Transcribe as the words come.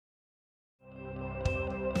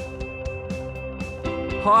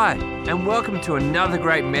Hi, and welcome to another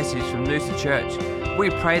great message from Noosa Church.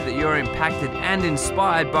 We pray that you're impacted and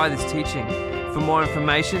inspired by this teaching. For more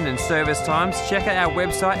information and service times, check out our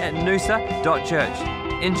website at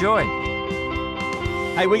noosa.church. Enjoy.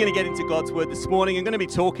 Hey, we're going to get into God's Word this morning. I'm going to be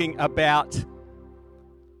talking about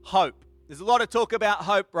hope. There's a lot of talk about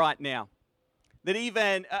hope right now. That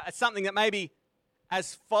even something that maybe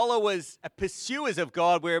as followers, pursuers of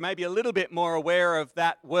God, we're maybe a little bit more aware of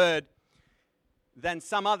that word than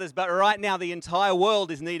some others, but right now the entire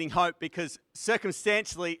world is needing hope because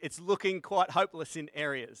circumstantially it's looking quite hopeless in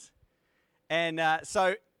areas. And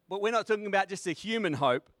but we're not talking about just a human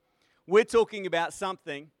hope. We're talking about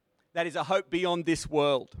something that is a hope beyond this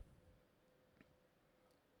world.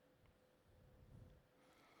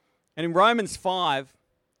 And in Romans 5,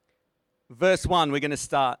 verse 1, we're going to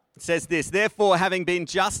start. It says this, "Therefore, having been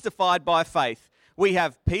justified by faith, we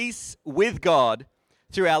have peace with God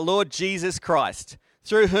through our Lord Jesus Christ,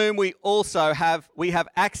 through whom we have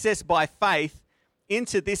access by faith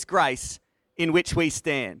into this grace in which we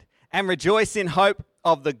stand, and rejoice in hope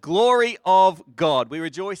of the glory of God." We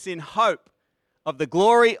rejoice in hope of the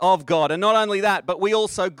glory of God. And not only that, but we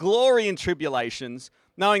also glory in tribulations,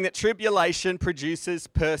 knowing that tribulation produces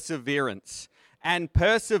perseverance, and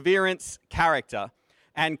perseverance, character,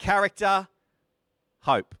 and character,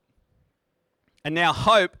 hope. And now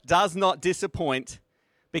hope does not disappoint,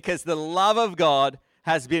 because the love of God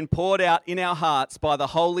has been poured out in our hearts by the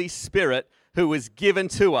Holy Spirit who was given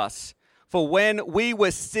to us. For when we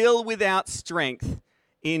were still without strength,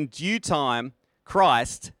 in due time,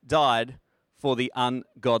 Christ died for the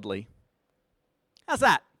ungodly. How's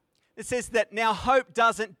that? It says that now hope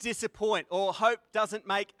doesn't disappoint, or hope doesn't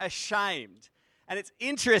make ashamed. And it's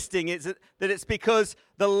interesting that it's because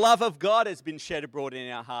the love of God has been shed abroad in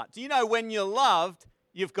our heart. Do you know when you're loved,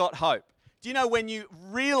 you've got hope? Do you know when you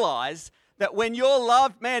realize that when you're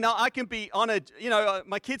loved, man, I can be on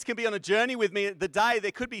my kids can be on a journey with me the day.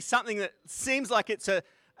 There could be something that seems like it's a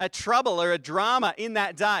trouble or a drama in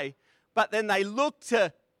that day, but then they look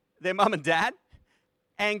to their mum and dad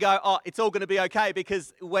and go, oh, it's all going to be okay,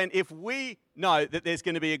 because if we know that there's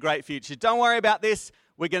going to be a great future, don't worry about this,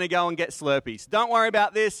 we're going to go and get Slurpees. Don't worry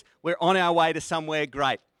about this, we're on our way to somewhere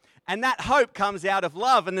great. And that hope comes out of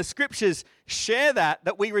love, and the scriptures share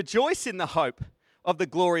that we rejoice in the hope of the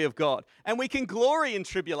glory of God. And we can glory in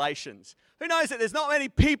tribulations. Who knows that there's not many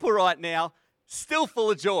people right now still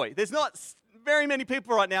full of joy. There's not very many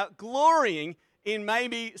people right now glorying in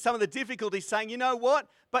maybe some of the difficulties, saying, you know what?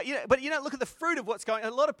 But look at the fruit of what's going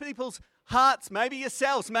on. A lot of people's hearts, maybe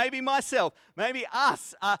yourselves, maybe myself, maybe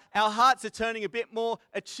us, our hearts are turning a bit more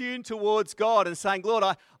attuned towards God and saying, Lord,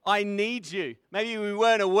 I need you. Maybe we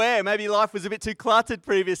weren't aware. Maybe life was a bit too cluttered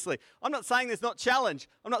previously. I'm not saying there's not challenge.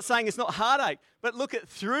 I'm not saying it's not heartache. But look at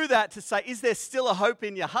through that to say, is there still a hope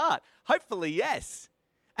in your heart? Hopefully, yes.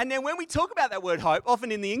 And then when we talk about that word hope,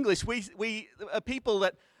 often in the English, we are people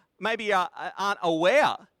that maybe aren't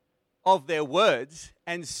aware of their words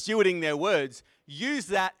and stewarding their words, use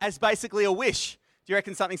that as basically a wish. Do you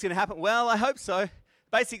reckon something's going to happen? Well, I hope so.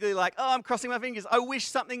 Basically like, oh, I'm crossing my fingers. I wish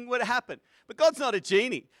something would happen. But God's not a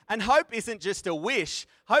genie. And hope isn't just a wish.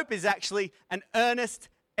 Hope is actually an earnest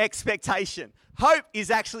expectation. Hope is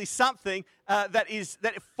actually something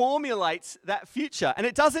that formulates that future. And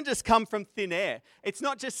it doesn't just come from thin air. It's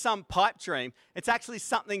not just some pipe dream. It's actually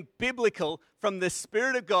something biblical from the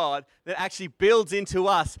Spirit of God that actually builds into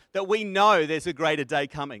us that we know there's a greater day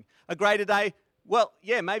coming. A greater day, well,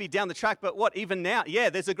 yeah, maybe down the track, but what, even now? Yeah,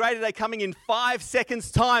 there's a greater day coming in 5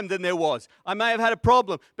 seconds' time than there was. I may have had a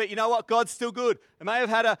problem, but you know what? God's still good. I may have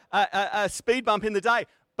had a speed bump in the day,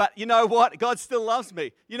 but you know what? God still loves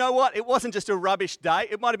me. You know what? It wasn't just a rubbish day.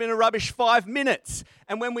 It might have been a rubbish 5 minutes.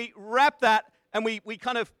 And when we wrap that and we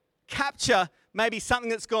kind of capture maybe something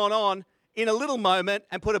that's gone on in a little moment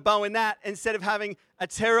and put a bow in that, instead of having a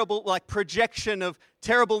terrible projection of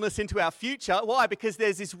terribleness into our future. Why? Because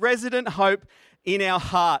there's this resident hope in our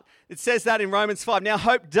heart. It says that in Romans 5. Now,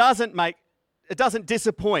 hope doesn't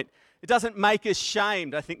disappoint. It doesn't make us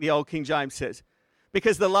shamed, I think the old King James says,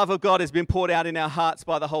 because the love of God has been poured out in our hearts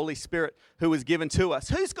by the Holy Spirit who was given to us.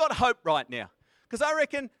 Who's got hope right now? Because I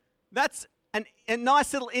reckon that's a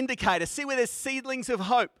nice little indicator. See where there's seedlings of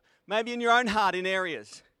hope, maybe in your own heart in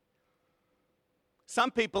areas. Some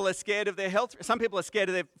people are scared of their health. Some people are scared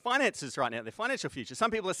of their finances right now, their financial future. Some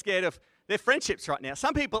people are scared of their friendships right now.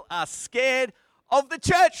 Some people are scared of the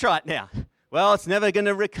church right now. Well, it's never going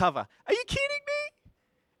to recover. Are you kidding me?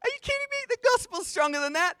 Are you kidding me? The gospel's stronger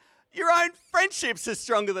than that. Your own friendships are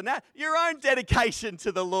stronger than that. Your own dedication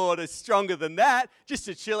to the Lord is stronger than that. Just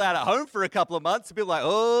to chill out at home for a couple of months and be like,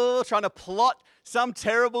 oh, trying to plot some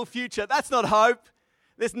terrible future. That's not hope.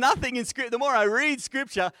 There's nothing in Scripture. The more I read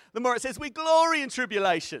Scripture, the more it says we glory in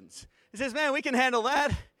tribulations. It says, man, we can handle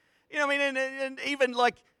that. You know what I mean? And even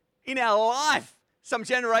like in our life, some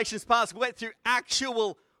generations past, we went through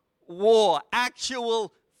actual war,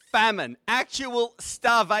 actual famine, actual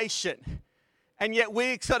starvation. And yet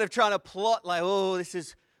we're sort of trying to plot like,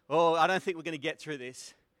 I don't think we're going to get through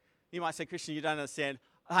this. You might say, Christian, you don't understand.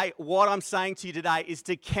 Hey, what I'm saying to you today is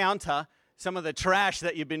to counter some of the trash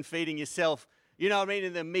that you've been feeding yourself, you know what I mean,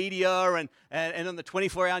 in the media and on the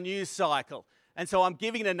 24-hour news cycle. And so I'm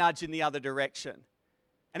giving it a nudge in the other direction.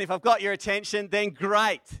 And if I've got your attention, then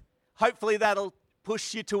great. Hopefully that'll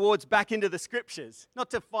push you towards back into the Scriptures. Not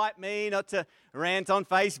to fight me, not to rant on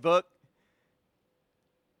Facebook,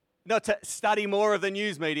 not to study more of the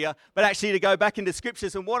news media, but actually to go back into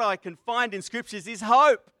Scriptures. And what I can find in Scriptures is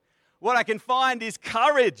hope. What I can find is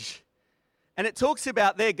courage. And it talks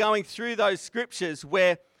about there going through those Scriptures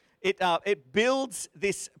where it builds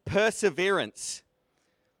this perseverance.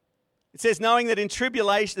 It says, knowing that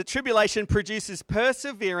tribulation produces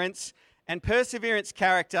perseverance, and perseverance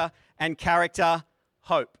character, and character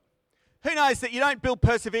hope. Who knows that you don't build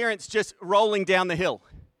perseverance just rolling down the hill?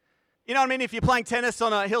 You know what I mean? If you're playing tennis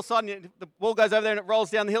on a hillside and the ball goes over there and it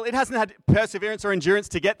rolls down the hill, it hasn't had perseverance or endurance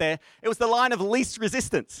to get there. It was the line of least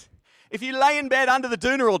resistance. If you lay in bed under the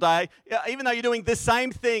doona all day, even though you're doing the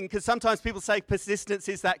same thing, because sometimes people say persistence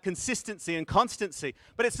is that consistency and constancy,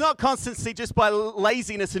 but it's not constancy just by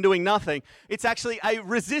laziness and doing nothing. It's actually a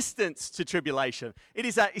resistance to tribulation. It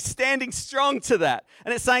is standing strong to that.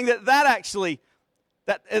 And it's saying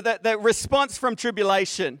that response from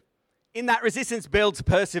tribulation, in that resistance builds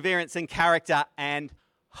perseverance and character and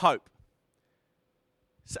hope.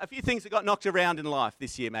 So a few things that got knocked around in life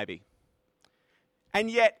this year maybe. And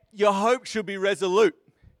yet, your hope should be resolute.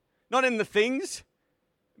 Not in the things,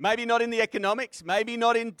 maybe not in the economics, maybe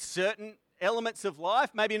not in certain elements of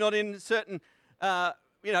life, maybe not in certain,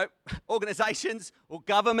 organizations or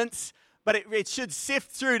governments, but it should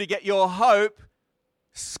sift through to get your hope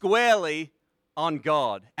squarely on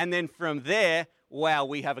God. And then from there, wow,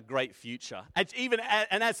 we have a great future.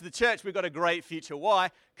 And as the church, we've got a great future. Why?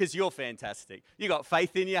 Because you're fantastic. You got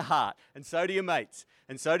faith in your heart, and so do your mates,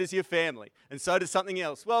 and so does your family, and so does something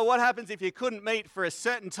else. Well, what happens if you couldn't meet for a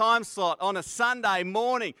certain time slot on a Sunday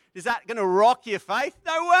morning? Is that going to rock your faith?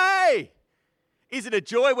 No way! Is it a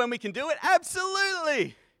joy when we can do it?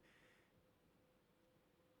 Absolutely!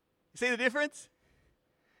 You see the difference?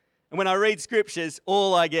 And when I read Scriptures,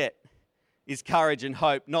 all I get is courage and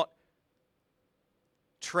hope, not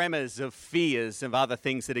tremors of fears of other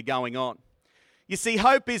things that are going on. You see,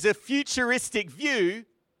 hope is a futuristic view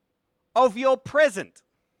of your present.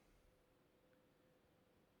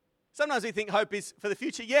 Sometimes we think hope is for the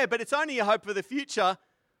future. Yeah, but it's only a hope for the future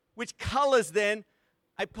which colours then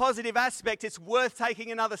a positive aspect. It's worth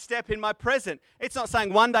taking another step in my present. It's not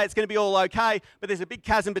saying one day it's going to be all okay, but there's a big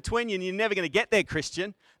chasm between you and you're never going to get there,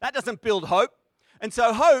 Christian. That doesn't build hope. And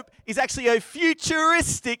so hope is actually a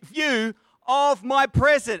futuristic view of my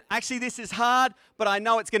present. Actually, this is hard, but I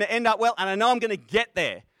know it's going to end up well, and I know I'm going to get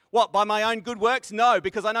there. What, by my own good works? No,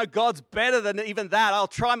 because I know God's better than even that. I'll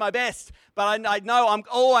try my best, but I know I'm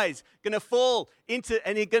always going to fall into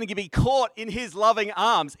and going to be caught in His loving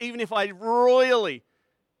arms, even if I royally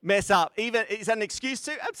mess up. Even is that an excuse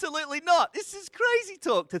to? Absolutely not. This is crazy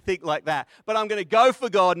talk to think like that. But I'm going to go for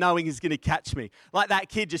God knowing He's going to catch me. Like that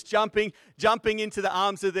kid just jumping into the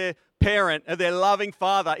arms of their parent, of their loving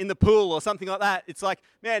father in the pool or something like that. It's like,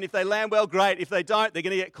 man, if they land well, great. If they don't, they're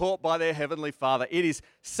going to get caught by their heavenly Father. It is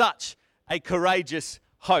such a courageous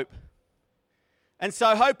hope. And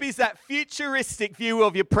so hope is that futuristic view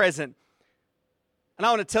of your present. And I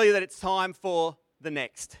want to tell you that it's time for the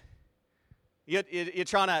next. You're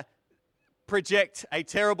trying to project a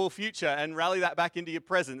terrible future and rally that back into your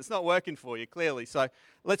present. It's not working for you, clearly. So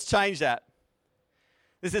let's change that.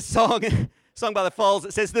 There's a song by the Foals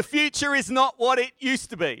that says, the future is not what it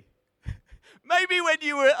used to be. Maybe when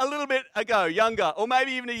you were a little bit ago, younger, or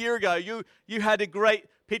maybe even a year ago, you had a great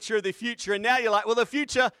picture of the future, and now you're like, well, the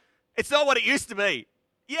future, it's not what it used to be.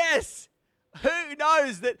 Yes, who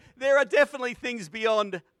knows that there are definitely things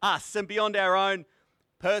beyond us and beyond our own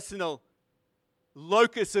personal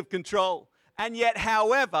locus of control. And yet,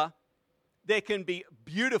 however, there can be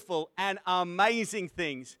beautiful and amazing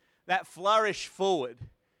things that flourish forward.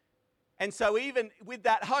 And so even with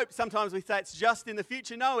that hope, sometimes we say it's just in the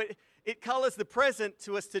future. No, it colours the present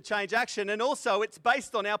to us to change action. And also it's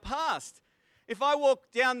based on our past. If I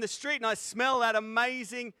walk down the street and I smell that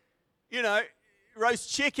amazing,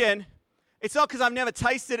 roast chicken, it's not because I've never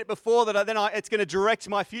tasted it before that it's going to direct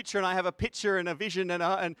my future and I have a picture and a vision and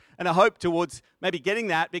a hope towards maybe getting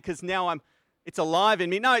that, because now I'm It's alive in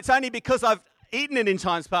me. No, it's only because I've eaten it in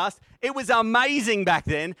times past. It was amazing back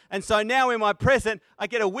then. And so now in my present, I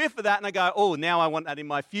get a whiff of that and I go, oh, now I want that in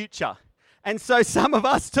my future. And so some of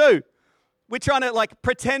us too, we're trying to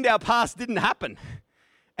pretend our past didn't happen.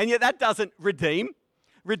 And yet that doesn't redeem.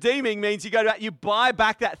 Redeeming means you buy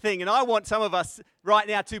back that thing. And I want some of us right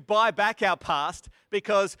now to buy back our past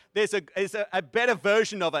because there's a better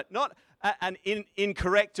version of it, not an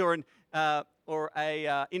incorrect or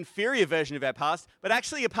an inferior version of our past, but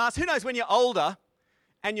actually a past. Who knows, when you're older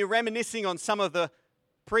and you're reminiscing on some of the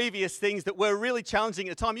previous things that were really challenging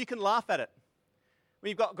at the time, you can laugh at it. When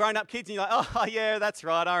you've got grown-up kids and you're like, oh, yeah, that's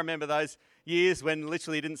right, I remember those years when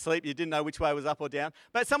literally you didn't sleep, you didn't know which way was up or down.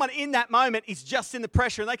 But someone in that moment is just in the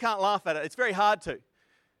pressure and they can't laugh at it. It's very hard to.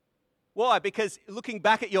 Why? Because looking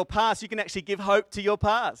back at your past, you can actually give hope to your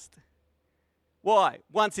past. Why?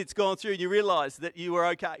 Once it's gone through, you realize that you were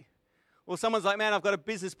okay. Well, someone's like, man, I've got a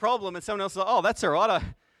business problem, and someone else is like, oh, that's all right.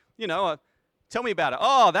 Tell me about it.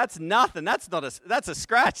 Oh, that's nothing. That's a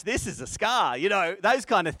scratch. This is a scar. Those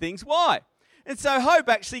kind of things. Why? And so hope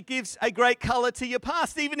actually gives a great color to your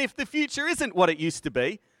past, even if the future isn't what it used to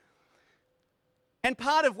be. And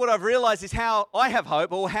part of what I've realized is how I have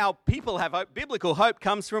hope, or how people have hope. Biblical hope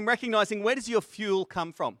comes from recognizing, where does your fuel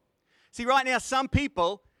come from? See, right now, some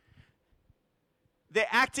people, they're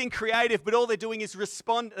acting creative, but all they're doing is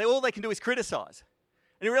respond. All they can do is criticize.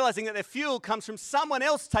 And you're realizing that their fuel comes from someone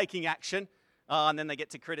else taking action, and then they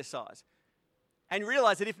get to criticize. And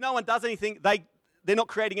realize that if no one does anything, they're not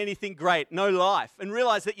creating anything great, no life. And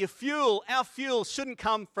realize that our fuel shouldn't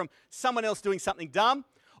come from someone else doing something dumb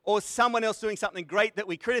or someone else doing something great that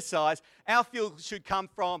we criticize. Our fuel should come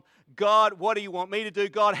from, God, what do you want me to do?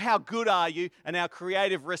 God, how good are you? And our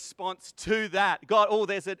creative response to that. God, oh,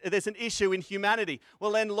 there's an issue in humanity.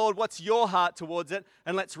 Well then, Lord, what's your heart towards it?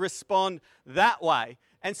 And let's respond that way.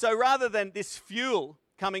 And so rather than this fuel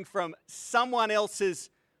coming from someone else's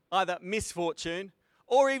either misfortune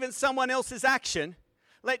or even someone else's action,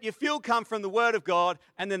 let your fuel come from the Word of God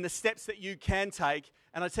and then the steps that you can take.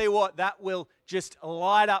 And I tell you what, that will just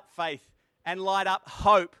light up faith and light up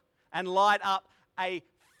hope and light up a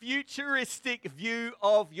futuristic view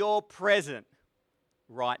of your present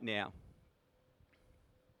right now.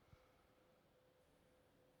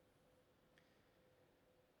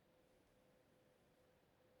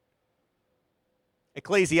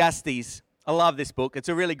 Ecclesiastes. I love this book. It's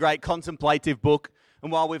a really great contemplative book.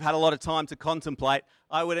 And while we've had a lot of time to contemplate,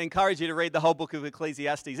 I would encourage you to read the whole book of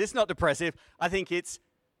Ecclesiastes. It's not depressive. I think it's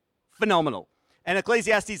phenomenal. And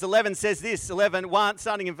Ecclesiastes 11 says this, 11:1,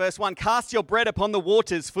 starting in verse 1, cast your bread upon the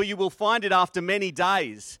waters, for you will find it after many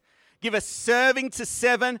days. Give a serving to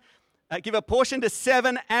 7, give a portion to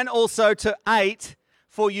 7 and also to 8,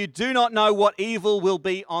 for you do not know what evil will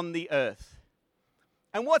be on the earth.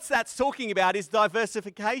 And what that's talking about is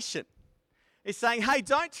diversification. It's saying, hey,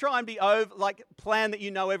 don't try and be plan that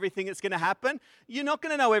you know everything that's going to happen. You're not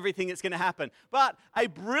going to know everything that's going to happen. But a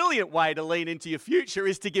brilliant way to lean into your future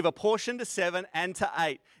is to give a portion to 7 and to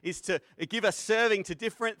 8, is to give a serving to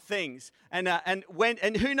different things. And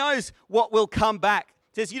who knows what will come back.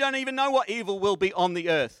 It says, you don't even know what evil will be on the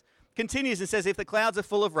earth. Continues and says, if the clouds are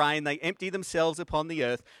full of rain, they empty themselves upon the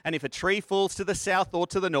earth. And if a tree falls to the south or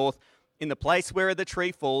to the north, in the place where the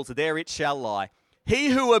tree falls, there it shall lie. He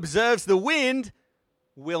who observes the wind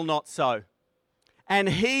will not sow, and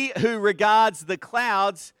he who regards the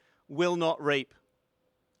clouds will not reap.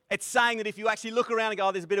 It's saying that if you actually look around and go,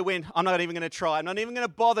 oh, there's a bit of wind, I'm not even going to try. I'm not even going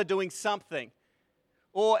to bother doing something.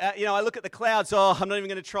 Or, I look at the clouds, oh, I'm not even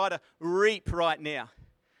going to try to reap right now.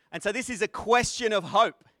 And so this is a question of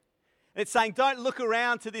hope. And it's saying don't look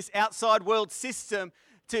around to this outside world system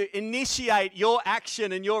to initiate your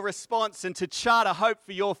action and your response and to chart a hope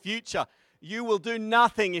for your future. You will do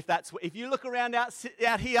nothing if you look around out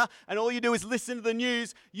here and all you do is listen to the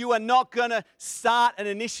news. You are not going to start and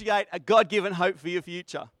initiate a God-given hope for your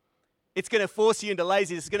future. It's going to force you into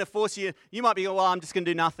laziness. It's going to force you. You might be going, well, I'm just going to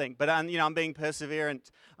do nothing. But I'm being perseverant.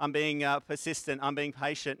 I'm being persistent. I'm being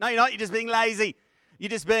patient. No, you're not. You're just being lazy. You're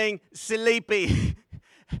just being sleepy.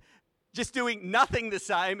 Just doing nothing the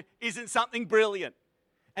same isn't something brilliant.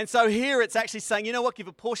 And so here it's actually saying, you know what? Give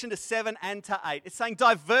a portion to 7 and to 8. It's saying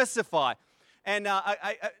diversify. And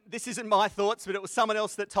this isn't my thoughts, but it was someone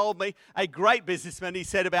else that told me, a great businessman, he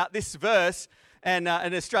said about this verse, and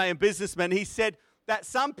an Australian businessman, he said that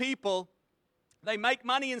some people, they make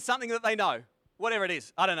money in something that they know, whatever it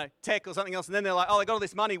is, I don't know, tech or something else, and then they're like, oh, I got all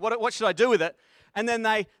this money, what should I do with it? And then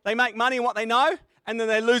they make money in what they know, and then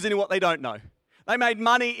they lose it in what they don't know. They made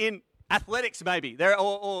money in athletics maybe,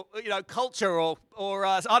 or culture, or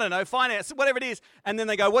I don't know, finance, whatever it is. And then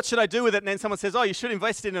they go, what should I do with it? And then someone says, oh, you should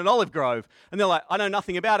invest in an olive grove. And they're like, I know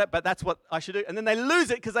nothing about it, but that's what I should do. And then they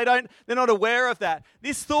lose it because they're not aware of that.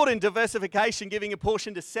 This thought in diversification, giving a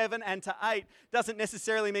portion to 7 and to 8, doesn't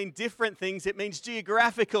necessarily mean different things. It means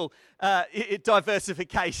geographical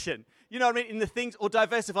diversification. You know what I mean? In the things, or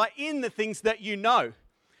diversify in the things that you know.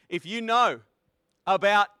 If you know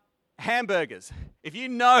about hamburgers, if you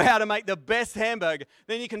know how to make the best hamburger,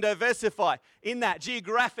 then you can diversify in that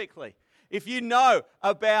geographically. If you know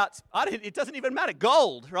about, it doesn't even matter,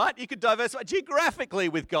 gold, right? You could diversify geographically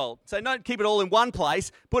with gold. So don't keep it all in one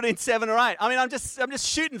place, put it in 7 or 8. I mean, I'm just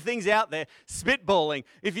shooting things out there, spitballing.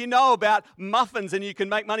 If you know about muffins and you can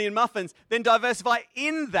make money in muffins, then diversify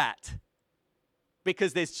in that,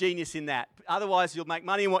 because there's genius in that. Otherwise, you'll make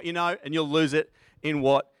money in what you know and you'll lose it in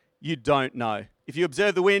what you don't know. If you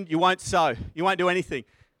observe the wind, you won't sow. You won't do anything.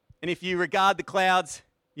 And if you regard the clouds,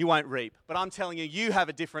 you won't reap. But I'm telling you, you have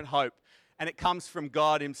a different hope. And it comes from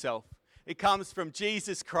God himself. It comes from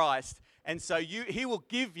Jesus Christ. And so he will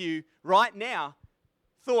give you right now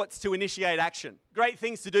thoughts to initiate action. Great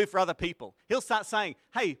things to do for other people. He'll start saying,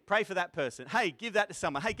 hey, pray for that person. Hey, give that to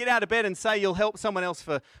someone. Hey, get out of bed and say you'll help someone else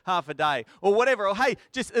for half a day. Or whatever. Or hey,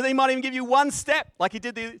 they might even give you one step, like he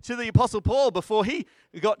did to the Apostle Paul before he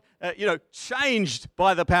got changed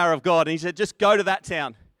by the power of God. And he said, just go to that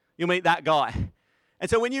town. You'll meet that guy. And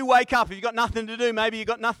so when you wake up, if you've got nothing to do, maybe you've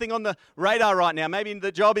got nothing on the radar right now, maybe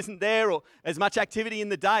the job isn't there or as much activity in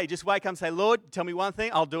the day, just wake up and say, Lord, tell me one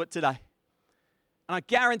thing, I'll do it today. And I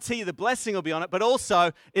guarantee you the blessing will be on it, but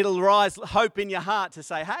also it'll rise hope in your heart to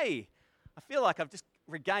say, hey, I feel like I've just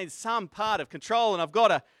regained some part of control and I've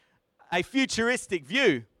got a futuristic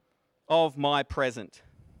view of my present.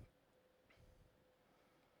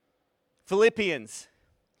 Philippians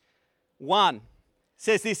 1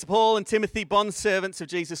 says this, Paul and Timothy, bondservants of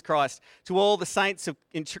Jesus Christ, to all the saints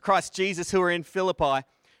in Christ Jesus who are in Philippi,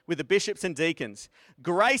 with the bishops and deacons.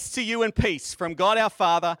 Grace to you and peace from God our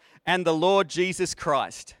Father and the Lord Jesus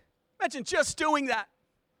Christ. Imagine just doing that.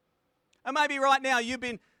 And maybe right now you've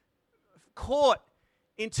been caught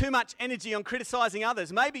in too much energy on criticizing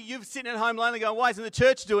others. Maybe you're sitting at home lonely going, why isn't the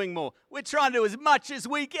church doing more? We're trying to do as much as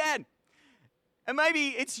we can. And maybe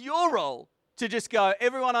it's your role to just go,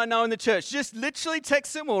 everyone I know in the church, just literally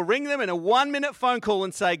text them or ring them in a 1-minute phone call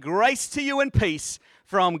and say, grace to you and peace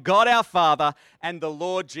from God our Father and the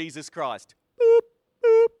Lord Jesus Christ. Boop,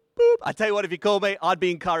 boop, boop. I tell you what, if you called me, I'd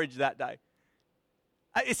be encouraged that day.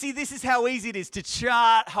 You see, this is how easy it is to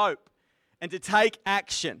chart hope and to take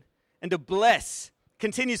action and to bless.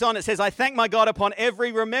 Continues on, it says, I thank my God upon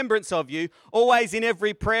every remembrance of you, always in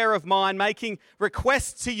every prayer of mine, making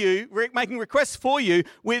requests for you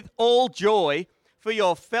with all joy for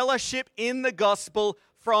your fellowship in the gospel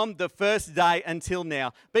from the first day until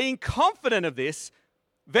now, being confident of this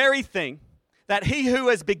very thing, that he who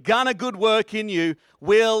has begun a good work in you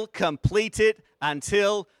will complete it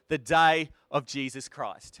until the day of Jesus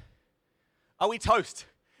Christ. Are we toast?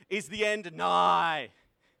 Is the end nigh?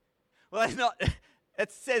 Well, that's not... It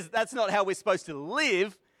says that's not how we're supposed to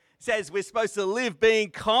live. It says we're supposed to live being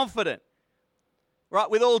confident, right,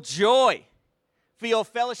 with all joy for your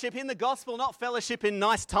fellowship in the gospel, not fellowship in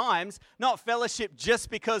nice times, not fellowship just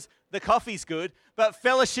because the coffee's good, but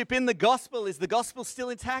fellowship in the gospel. Is the gospel still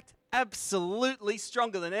intact? Absolutely,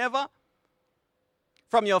 stronger than ever.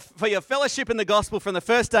 For your fellowship in the gospel from the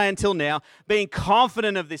first day until now, being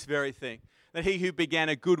confident of this very thing, that he who began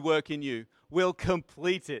a good work in you will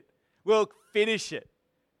complete it, will finish it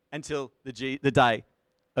until the day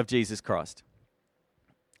of Jesus Christ.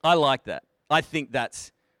 I like that. I think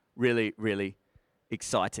that's really, really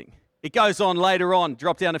exciting. It goes on later on,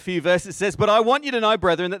 drop down a few verses, it says, but I want you to know,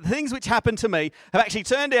 brethren, that the things which happened to me have actually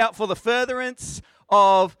turned out for the furtherance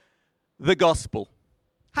of the gospel.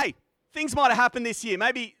 Hey, things might have happened this year.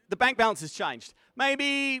 Maybe the bank balance has changed.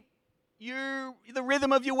 Maybe the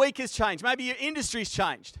rhythm of your week has changed. Maybe your industry's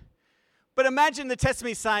changed. But imagine the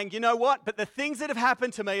testimony saying, you know what? But the things that have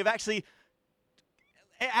happened to me have actually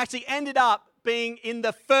ended up being in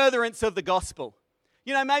the furtherance of the gospel.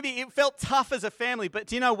 You know, maybe it felt tough as a family, but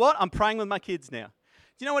do you know what? I'm praying with my kids now.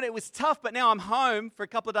 Do you know what? It was tough, but now I'm home for a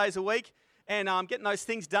couple of days a week, and I'm getting those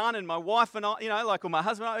things done, and my wife and I, or my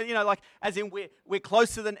husband, as in we're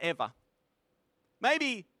closer than ever.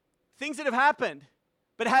 Maybe things that have happened,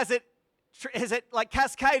 but has it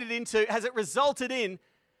cascaded into, has it resulted in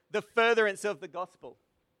the furtherance of the gospel?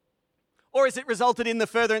 Or has it resulted in the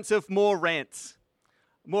furtherance of more rants?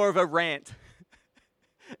 More of a rant?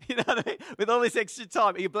 You know what I mean? With all this extra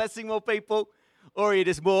time, are you blessing more people or are you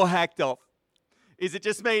just more hacked off? Is it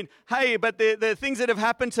just mean, hey, but the things that have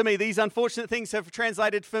happened to me, these unfortunate things have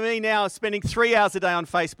translated for me now spending 3 hours a day on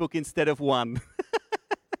Facebook instead of 1?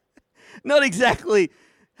 Not exactly.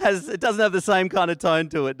 It doesn't have the same kind of tone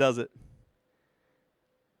to it, does it?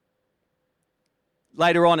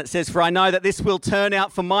 Later on it says, for I know that this will turn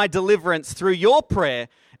out for my deliverance through your prayer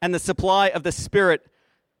and the supply of the Spirit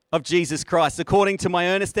of Jesus Christ, according to my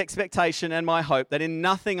earnest expectation and my hope, that in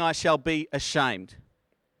nothing I shall be ashamed.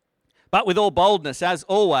 But with all boldness, as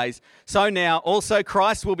always, so now also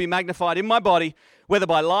Christ will be magnified in my body, whether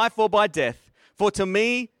by life or by death. For to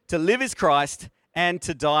me, to live is Christ, and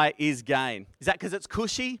to die is gain. Is that because it's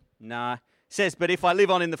cushy? Nah. It says, but if I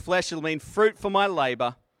live on in the flesh, it'll mean fruit for my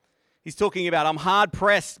labor. He's talking about I'm hard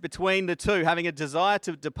pressed between the two, having a desire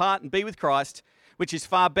to depart and be with Christ, which is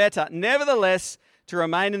far better. Nevertheless, to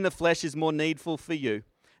remain in the flesh is more needful for you.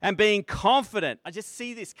 And being confident, I just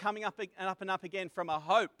see this coming up and up again from a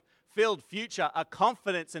hope-filled future, a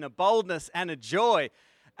confidence and a boldness and a joy.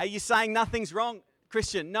 Are you saying nothing's wrong,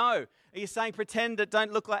 Christian? No. Are you saying pretend that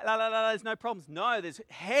don't look like, there's no problems? No, there's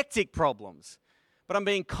hectic problems. But I'm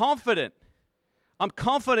being confident. I'm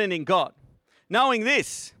confident in God, knowing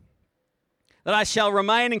this, that I shall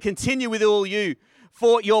remain and continue with all you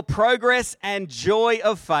for your progress and joy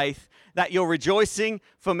of faith, that your rejoicing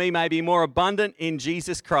for me may be more abundant in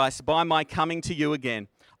Jesus Christ by my coming to you again.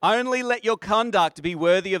 Only let your conduct be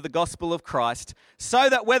worthy of the gospel of Christ, so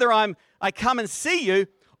that whether I come and see you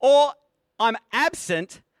or I'm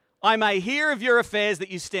absent, I may hear of your affairs,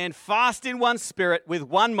 that you stand fast in one spirit with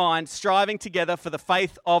one mind, striving together for the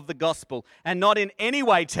faith of the gospel, and not in any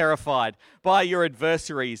way terrified by your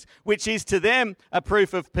adversaries, which is to them a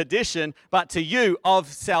proof of perdition, but to you of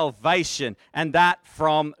salvation, and that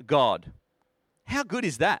from God. How good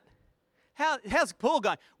is that? How's Paul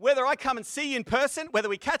going? Whether I come and see you in person, whether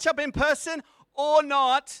we catch up in person or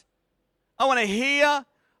not, I want to hear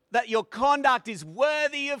that your conduct is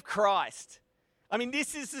worthy of Christ. I mean,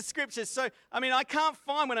 this is the scripture. So, I can't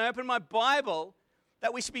find when I open my Bible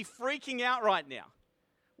that we should be freaking out right now.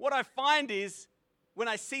 What I find is when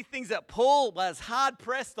I see things that Paul was hard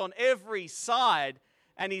pressed on every side,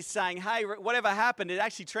 and he's saying, hey, whatever happened, it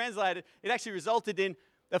actually resulted in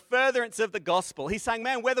the furtherance of the gospel. He's saying,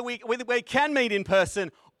 man, whether we can meet in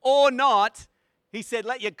person or not, he said,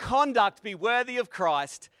 let your conduct be worthy of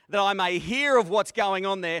Christ, that I may hear of what's going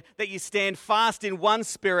on there, that you stand fast in one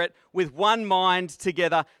spirit with one mind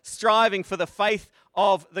together, striving for the faith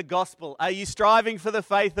of the gospel. Are you striving for the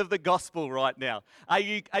faith of the gospel right now? Are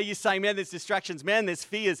you saying, man, there's distractions, man, there's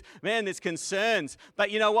fears, man, there's concerns, but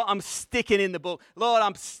you know what? I'm sticking in the book. Lord,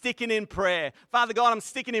 I'm sticking in prayer. Father God, I'm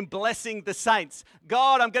sticking in blessing the saints.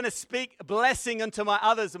 God, I'm going to speak blessing unto my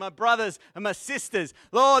others and my brothers and my sisters.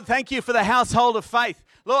 Lord, thank you for the household of faith.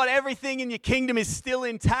 Lord, everything in your kingdom is still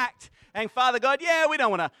intact. And Father God, we don't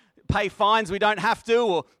want to pay fines we don't have to,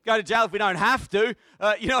 or go to jail if we don't have to,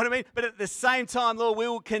 you know what I mean? But at the same time, Lord, we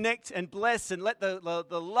will connect and bless and let the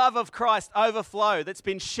love of Christ overflow that's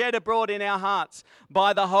been shed abroad in our hearts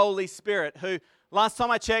by the Holy Spirit, who, last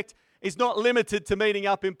time I checked, is not limited to meeting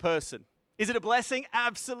up in person. Is it a blessing?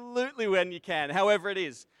 Absolutely, when you can, however it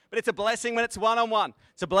is. But it's a blessing when it's one-on-one.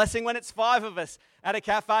 It's a blessing when it's 5 of us at a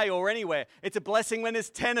cafe or anywhere. It's a blessing when there's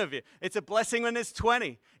 10 of you. It's a blessing when there's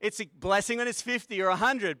 20. It's a blessing when it's 50 or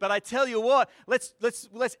 100. But I tell you what, let's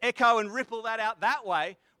echo and ripple that out that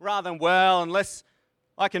way, rather than, well, unless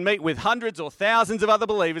I can meet with hundreds or thousands of other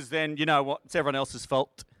believers, then you know what? It's everyone else's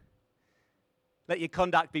fault. Let your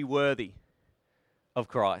conduct be worthy of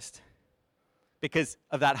Christ because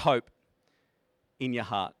of that hope in your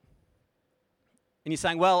heart. And you're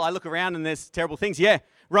saying, well, I look around and there's terrible things. Yeah,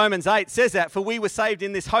 Romans 8 says that, for we were saved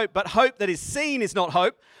in this hope, but hope that is seen is not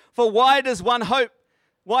hope. For why does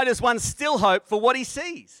one still hope for what he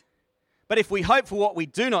sees? But if we hope for what we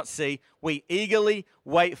do not see, we eagerly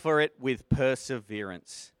wait for it with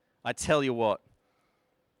perseverance. I tell you what,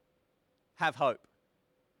 have hope.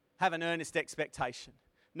 Have an earnest expectation.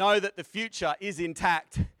 Know that the future is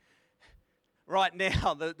intact. Right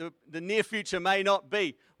now, the near future may not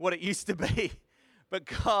be what it used to be. But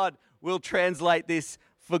God will translate this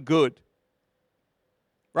for good.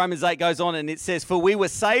 Romans 8 goes on and it says, for we were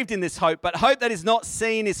saved in this hope, but hope that is not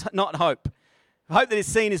seen is not hope. Hope that is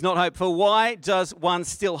seen is not hope. For why does one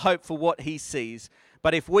still hope for what he sees?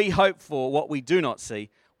 But if we hope for what we do not see,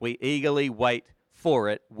 we eagerly wait for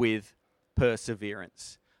it with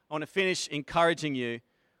perseverance. I want to finish encouraging you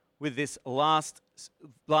with this last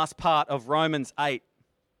part of Romans 8,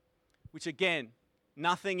 which again,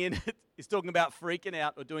 nothing in it is talking about freaking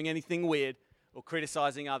out or doing anything weird or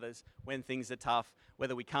criticizing others when things are tough,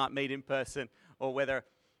 whether we can't meet in person or whether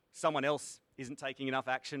someone else isn't taking enough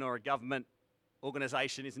action or a government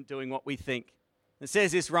organisation isn't doing what we think. It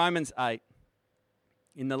says this, Romans 8,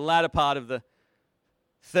 in the latter part of the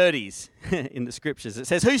 30s in the scriptures. It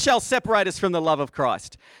says, who shall separate us from the love of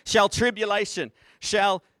Christ? Shall tribulation,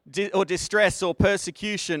 or distress, or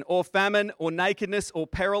persecution, or famine, or nakedness, or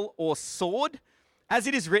peril, or sword? As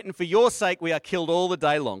it is written, for your sake we are killed all the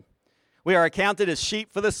day long. We are accounted as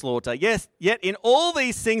sheep for the slaughter. Yes, yet in all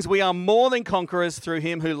these things we are more than conquerors through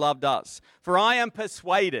him who loved us. For I am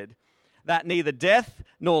persuaded that neither death,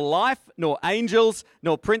 nor life, nor angels,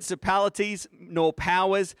 nor principalities, nor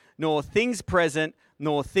powers, nor things present,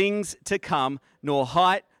 nor things to come, nor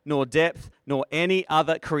height, nor depth, nor any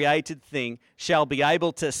other created thing shall be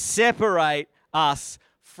able to separate us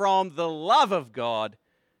from the love of God,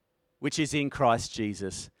 which is in Christ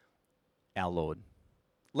Jesus, our Lord.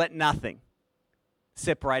 Let nothing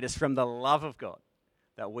separate us from the love of God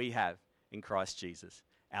that we have in Christ Jesus,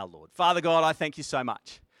 our Lord. Father God, I thank you so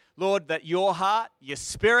much. Lord, that your heart, your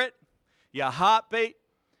spirit, your heartbeat,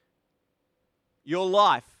 your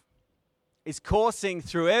life is coursing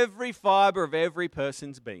through every fiber of every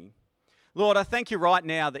person's being. Lord, I thank you right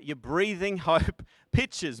now that you're breathing hope,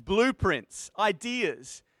 pictures, blueprints,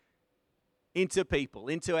 ideas into people,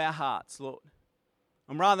 into our hearts, Lord.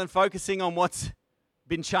 And rather than focusing on what's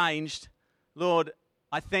been changed, Lord,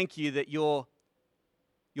 I thank you that your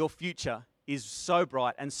future is so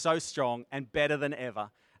bright and so strong and better than ever.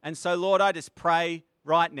 And so, Lord, I just pray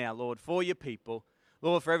right now, Lord, for your people,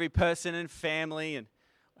 Lord, for every person and family and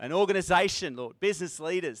an organization, Lord, business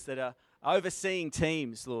leaders that are overseeing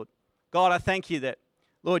teams, Lord. God, I thank you that,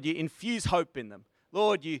 Lord, you infuse hope in them.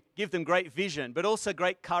 Lord, you give them great vision, but also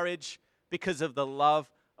great courage because of the love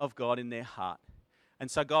of God in their heart. And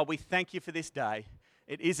so, God, we thank you for this day.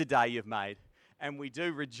 It is a day you've made, and we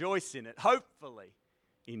do rejoice in it, hopefully,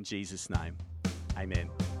 in Jesus' name. Amen.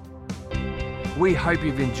 We hope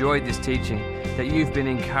you've enjoyed this teaching, that you've been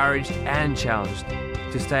encouraged and challenged.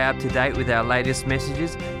 To stay up to date with our latest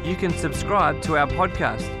messages, you can subscribe to our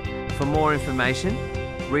podcast. For more information,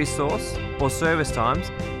 resource, or service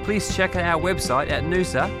times, please check out our website at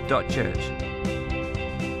noosa.church.